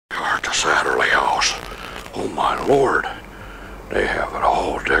the Satterley house. Oh my Lord, they have it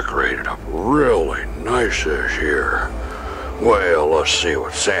all decorated up really nice this year. Well, let's see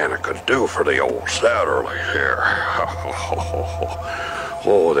what Santa could do for the old Satterleys here.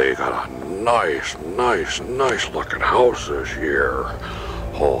 Oh, they got a nice looking house this year.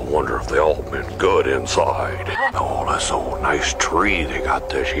 Oh, I wonder if they all been good inside. Oh, that's a nice tree they got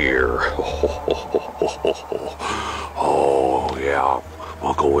this year. Oh, yeah.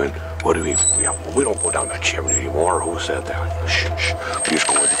 I'll go in. What do we? Yeah, we don't go down the chimney anymore. Who said that? Shh, shh. We just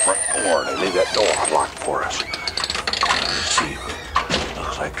go in the front door and leave that door unlocked for us. Let's see.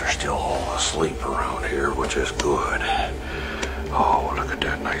 Looks like they're still all asleep around here, which is good. Oh, look at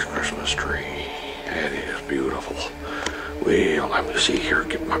that nice Christmas tree. It is beautiful. Well, let me see here.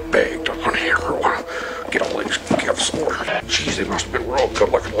 Get my bag down here. Get all these gifts ordered. Jeez, they must have been real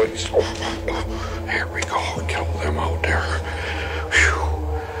good looking ladies. Oh, here we go. Get all them out there. Whew.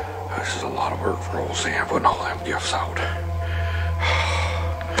 This is a lot of work for old Sam putting all them gifts out.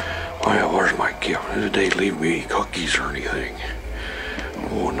 Well, where's my gift? Did they leave me any cookies or anything?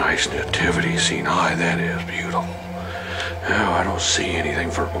 Oh, nice nativity scene. Aye, that is beautiful. Oh, I don't see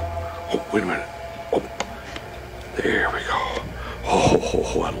anything for... Oh, wait a minute. Oh, there we go.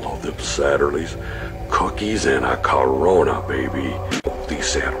 Oh, I love them Satterleys. Cookies and a Corona, baby. Oh,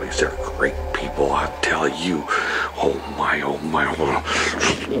 these Satterleys, they're great people, I tell you. Oh my, oh my, oh my.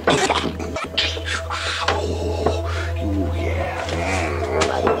 Oh, yeah.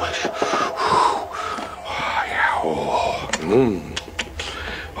 Oh, yeah, oh.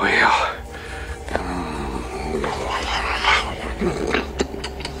 Well.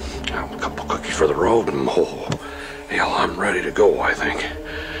 A couple cookies for the road. Oh, hell, I'm ready to go, I think.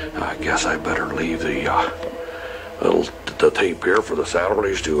 I guess I better leave the tape here for the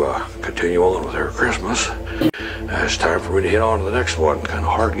Satterleys to continue on with their Christmas. It's time for me to hit on to the next one. Kind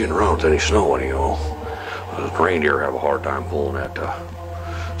of hard getting around with any snow, you know. The reindeer have a hard time pulling that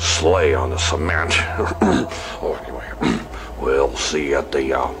sleigh on the cement. Oh, anyway, we'll see you at the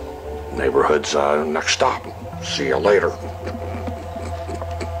neighborhood's next stop. See you later.